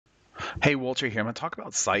Hey, Walter here. I'm going to talk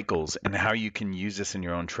about cycles and how you can use this in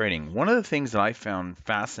your own trading. One of the things that I found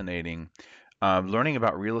fascinating learning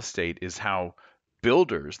about real estate is how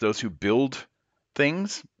builders, those who build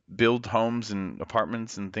things, build homes and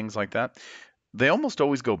apartments and things like that, they almost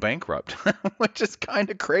always go bankrupt, which is kind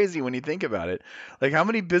of crazy when you think about it. Like, how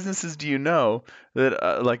many businesses do you know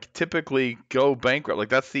that like typically go bankrupt? Like,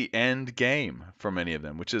 that's the end game for many of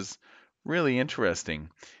them, which is really interesting.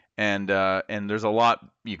 And there's a lot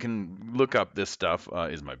you can look up this stuff.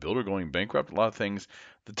 Is my builder going bankrupt? A lot of things.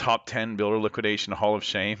 The top 10 builder liquidation hall of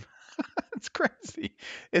shame. It's crazy.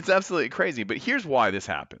 It's absolutely crazy. But here's why this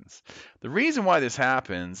happens. The reason why this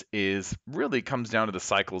happens is really comes down to the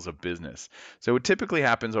cycles of business. So what typically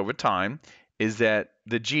happens over time is that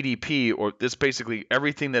the GDP, or this basically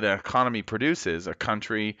everything that an economy produces, a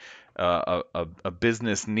country, a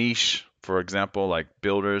business niche, for example, like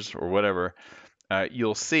builders or whatever,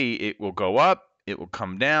 you'll see it will go up, it will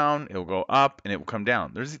come down, it will go up, and it will come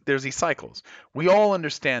down. There's these cycles. We all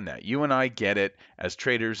understand that. You and I get it. As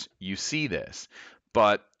traders, you see this.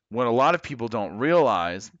 But what a lot of people don't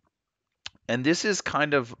realize, and this is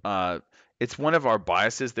kind of it's one of our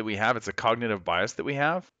biases that we have. It's a cognitive bias that we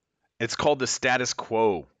have. It's called the status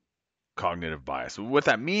quo cognitive bias. What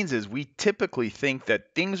that means is we typically think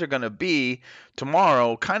that things are going to be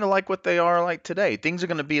tomorrow kind of like what they are like today. Things are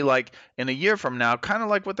going to be like in a year from now, kind of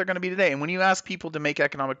like what they're going to be today. And when you ask people to make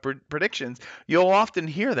economic predictions, you'll often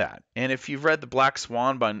hear that. And if you've read The Black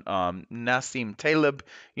Swan by Nassim Taleb,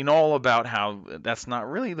 you know all about how that's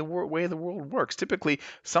not really the way the world works. Typically,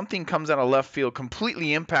 something comes out of left field,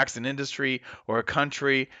 completely impacts an industry or a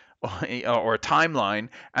country or a timeline,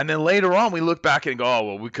 and then later on we look back and go, oh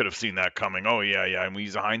well, we could have seen that coming. Oh yeah, yeah, and we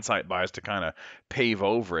use a hindsight bias to kind of pave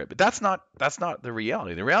over it. But that's not the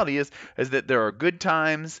reality. The reality is that there are good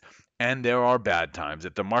times and there are bad times.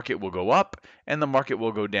 That the market will go up and the market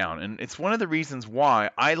will go down, and it's one of the reasons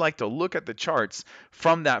why I like to look at the charts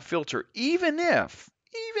from that filter, even if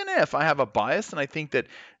I have a bias and I think that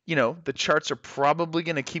the charts are probably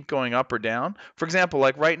going to keep going up or down. For example,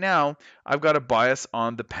 like right now, I've got a bias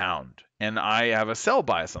on the pound, and I have a sell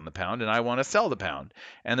bias on the pound, and I want to sell the pound.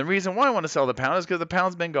 And the reason why I want to sell the pound is because the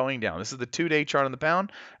pound's been going down. This is the 2-day chart on the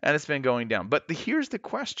pound, and it's been going down. But here's the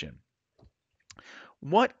question.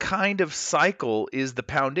 What kind of cycle is the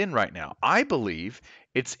pound in right now? I believe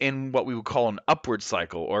it's in what we would call an upward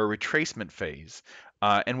cycle or a retracement phase.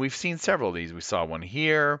 And we've seen several of these. We saw one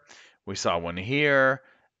here, we saw one here,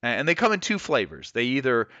 and they come in two flavors. They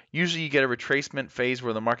either usually you get a retracement phase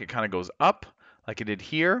where the market kind of goes up, like it did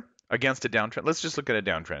here, against a downtrend. Let's just look at a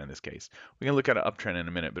downtrend in this case. We can look at an uptrend in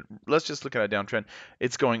a minute, but let's just look at a downtrend.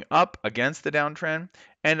 It's going up against the downtrend,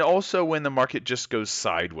 and also when the market just goes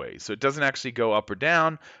sideways. So it doesn't actually go up or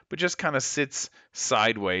down, but just kind of sits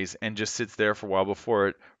sideways and just sits there for a while before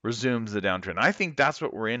it resumes the downtrend. I think that's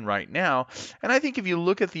what we're in right now. And I think if you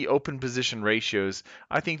look at the open position ratios,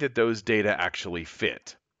 I think that those data actually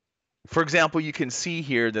fit. For example, you can see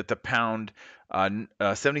here that the pound,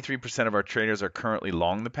 73% of our traders are currently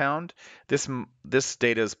long the pound. This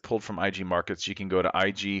data is pulled from IG Markets. You can go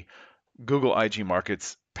to Google IG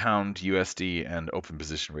Markets, pound USD, and open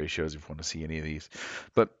position ratios if you want to see any of these.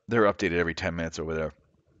 But they're updated every 10 minutes over there.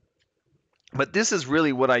 But this is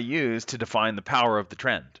really what I use to define the power of the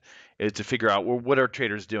trend, is to figure out, well, what are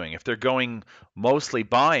traders doing? If they're going mostly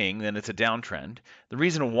buying, then it's a downtrend. The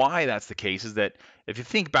reason why that's the case is that if you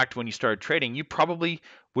think back to when you started trading, you probably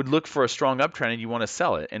would look for a strong uptrend and you want to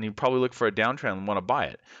sell it, and you probably look for a downtrend and want to buy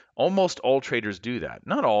it. Almost all traders do that.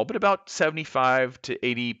 Not all, but about 75 to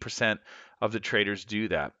 80% of the traders do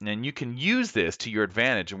that. And you can use this to your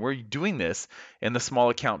advantage. And we're doing this in the Small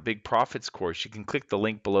Account Big Profits course. You can click the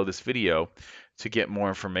link below this video to get more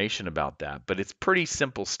information about that. But it's pretty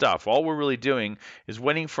simple stuff. All we're really doing is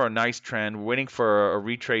waiting for a nice trend, we're waiting for a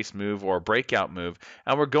retrace move or a breakout move,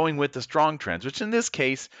 and we're going with the strong trends, which in this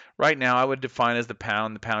case, right now, I would define as the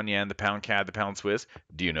pound yen, the pound CAD, the pound Swiss.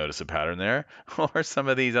 Do you notice a pattern there? Or some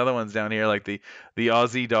of these other ones down here, like the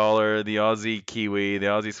Aussie dollar, the Aussie Kiwi, the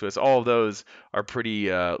Aussie Swiss, all of those are pretty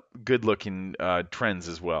good looking trends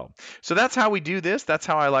as well. So that's how we do this. That's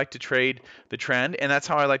how I like to trade the trend, and that's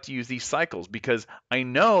how I like to use these cycles, because I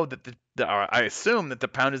know that I assume that the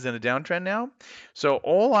pound is in a downtrend now. So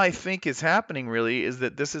all I think is happening really is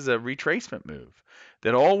that this is a retracement move.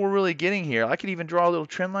 That all we're really getting here, I could even draw a little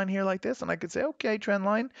trend line here like this, and I could say, okay, trend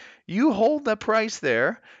line, you hold the price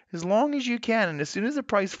there as long as you can, and as soon as the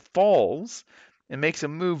price falls and makes a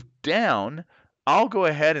move down, I'll go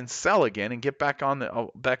ahead and sell again and get back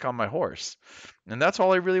on my horse. And that's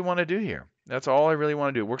all I really want to do here. That's all I really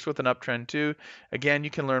want to do. It works with an uptrend too. Again, you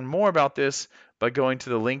can learn more about this by going to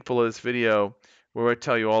the link below this video where I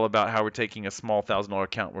tell you all about how we're taking a small $1,000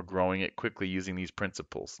 account, we're growing it quickly using these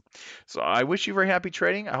principles. So I wish you very happy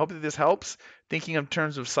trading. I hope that this helps, thinking in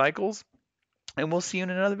terms of cycles, and we'll see you in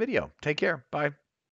another video. Take care. Bye.